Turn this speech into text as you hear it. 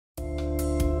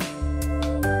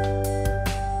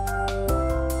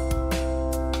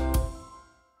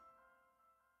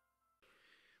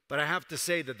But I have to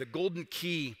say that the golden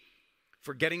key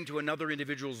for getting to another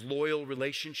individual's loyal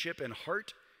relationship and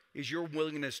heart is your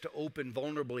willingness to open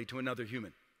vulnerably to another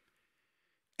human.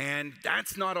 And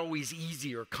that's not always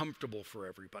easy or comfortable for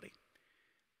everybody.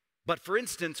 But for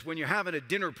instance, when you're having a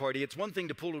dinner party, it's one thing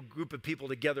to pull a group of people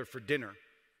together for dinner.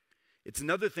 It's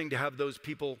another thing to have those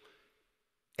people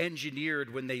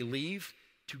engineered when they leave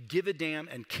to give a damn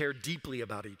and care deeply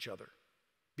about each other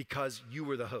because you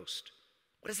were the host.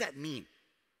 What does that mean?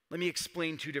 Let me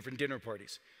explain two different dinner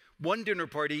parties. One dinner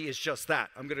party is just that.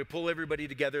 I'm going to pull everybody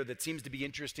together that seems to be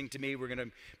interesting to me. We're going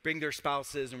to bring their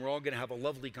spouses, and we're all going to have a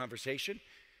lovely conversation.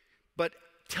 But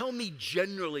tell me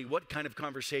generally what kind of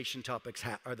conversation topics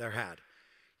are there had.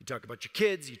 You talk about your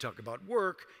kids, you talk about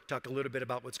work, talk a little bit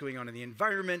about what's going on in the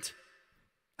environment.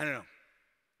 I don't know.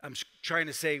 I'm trying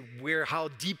to say how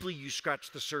deeply you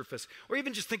scratch the surface. Or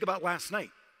even just think about last night.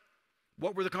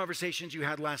 What were the conversations you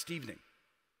had last evening?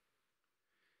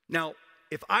 Now,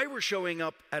 if I were showing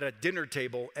up at a dinner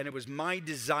table and it was my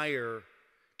desire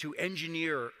to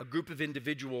engineer a group of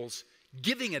individuals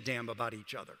giving a damn about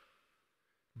each other,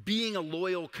 being a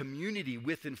loyal community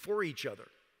with and for each other,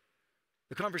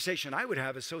 the conversation I would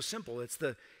have is so simple.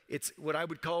 It's what I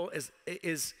would call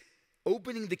is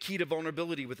opening the key to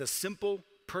vulnerability with a simple,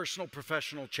 personal,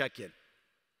 professional check-in.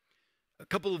 A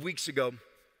couple of weeks ago,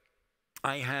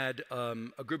 I had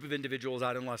a group of individuals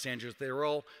out in Los Angeles. They were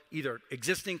all either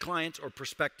existing clients or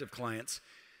prospective clients.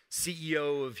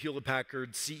 CEO of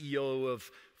Hewlett-Packard, CEO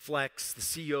of Flex, the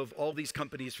CEO of all these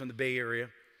companies from the Bay Area.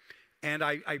 And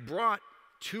I brought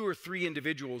 2 or 3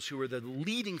 individuals who were the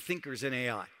leading thinkers in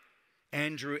AI.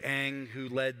 Andrew Ng, who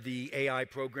led the AI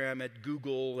program at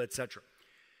Google, etc.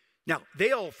 Now,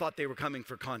 they all thought they were coming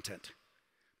for content.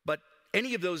 But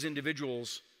any of those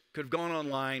individuals could have gone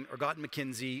online or gotten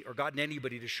McKinsey or gotten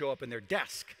anybody to show up in their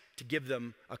desk to give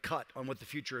them a cut on what the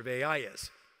future of AI is.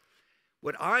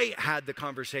 What I had the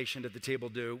conversation at the table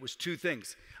do was 2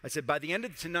 things. I said, by the end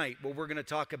of tonight, what we're going to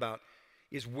talk about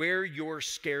is where you're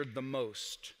scared the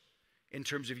most in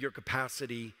terms of your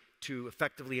capacity to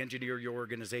effectively engineer your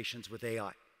organizations with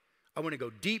AI. I want to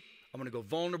go deep, I want to go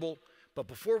vulnerable, but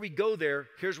before we go there,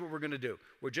 here's what we're going to do.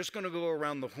 We're just going to go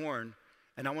around the horn,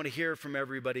 and I want to hear from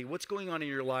everybody what's going on in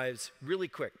your lives really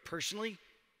quick, personally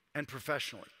and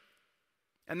professionally.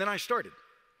 And then I started.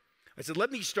 I said,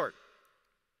 let me start.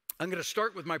 I'm going to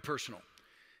start with my personal.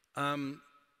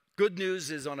 Good news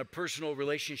is on a personal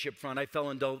relationship front, I fell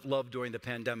in love during the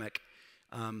pandemic.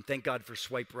 Thank God for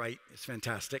Swipe Right. It's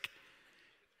fantastic.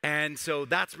 And so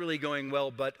that's really going well,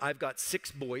 but I've got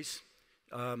 6 boys,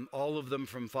 all of them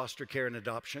from foster care and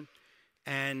adoption.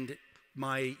 And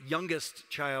my youngest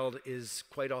child is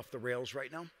quite off the rails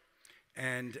right now.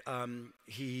 And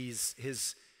his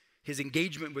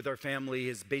engagement with our family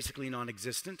is basically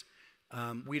non-existent.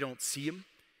 We don't see him.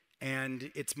 And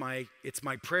it's my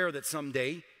prayer that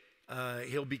someday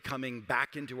he'll be coming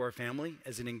back into our family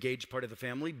as an engaged part of the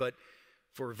family. But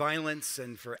for violence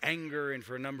and for anger and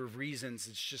for a number of reasons,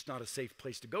 it's just not a safe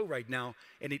place to go right now,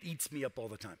 and it eats me up all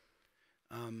the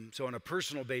time. So on a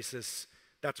personal basis,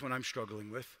 that's what I'm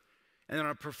struggling with. And then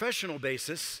on a professional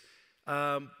basis,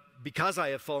 because I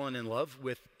have fallen in love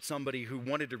with somebody who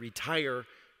wanted to retire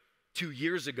 2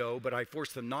 years ago, but I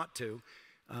forced them not to,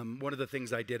 one of the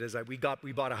things I did is we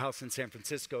bought a house in San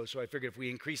Francisco, so I figured if we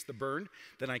increase the burn,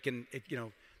 then I can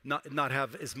not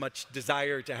have as much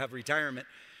desire to have retirement.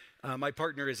 My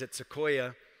partner is at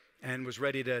Sequoia and was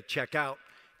ready to check out.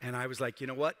 And I was like, you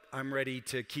know what? I'm ready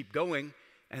to keep going.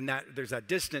 And there's that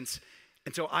distance.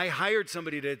 And so I hired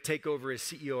somebody to take over as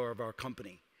CEO of our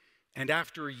company. And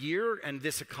after a year and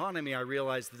this economy, I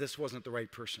realized that this wasn't the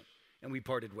right person. And we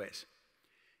parted ways.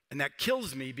 And that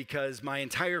kills me because my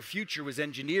entire future was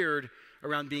engineered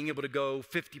around being able to go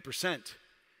 50%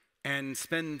 and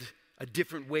spend a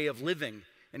different way of living.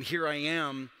 And here I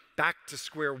am, back to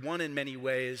square one in many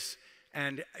ways,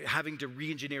 and having to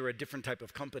re-engineer a different type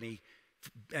of company,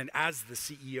 and as the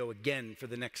CEO again for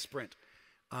the next sprint.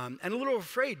 And a little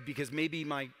afraid because maybe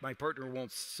my partner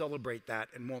won't celebrate that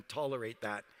and won't tolerate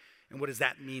that. And what does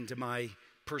that mean to my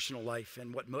personal life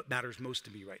and what matters most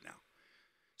to me right now?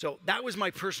 So that was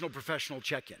my personal professional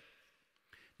check-in.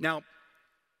 Now,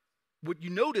 what you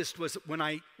noticed was when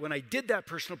I did that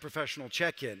personal professional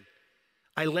check-in,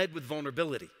 I led with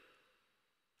vulnerability.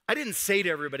 I didn't say to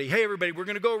everybody, hey, everybody, we're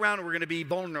going to go around and we're going to be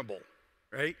vulnerable,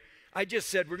 right? I just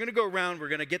said, we're going to go around, we're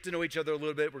going to get to know each other a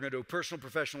little bit, we're going to do a personal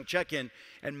professional check-in,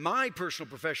 and my personal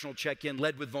professional check-in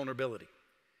led with vulnerability.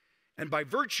 And by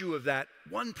virtue of that,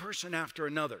 one person after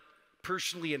another,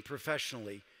 personally and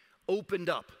professionally, opened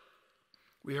up.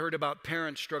 We heard about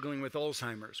parents struggling with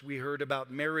Alzheimer's. We heard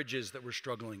about marriages that were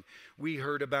struggling. We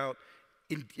heard about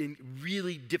in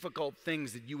really difficult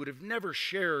things that you would have never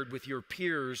shared with your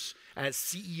peers as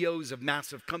CEOs of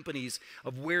massive companies,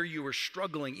 of where you were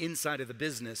struggling inside of the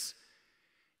business.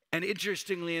 And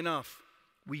interestingly enough,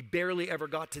 we barely ever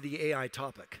got to the AI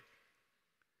topic.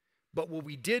 But what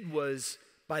we did was,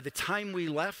 by the time we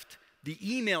left, the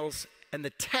emails and the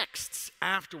texts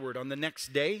afterward on the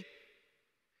next day,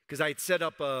 because I had set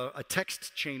up a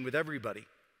text chain with everybody,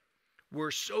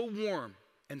 were so warm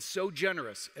and so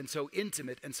generous and so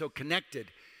intimate and so connected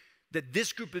that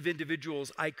this group of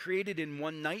individuals, I created in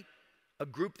one night a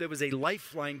group that was a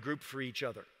lifeline group for each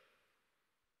other.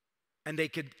 And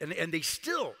they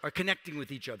still are connecting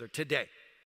with each other today.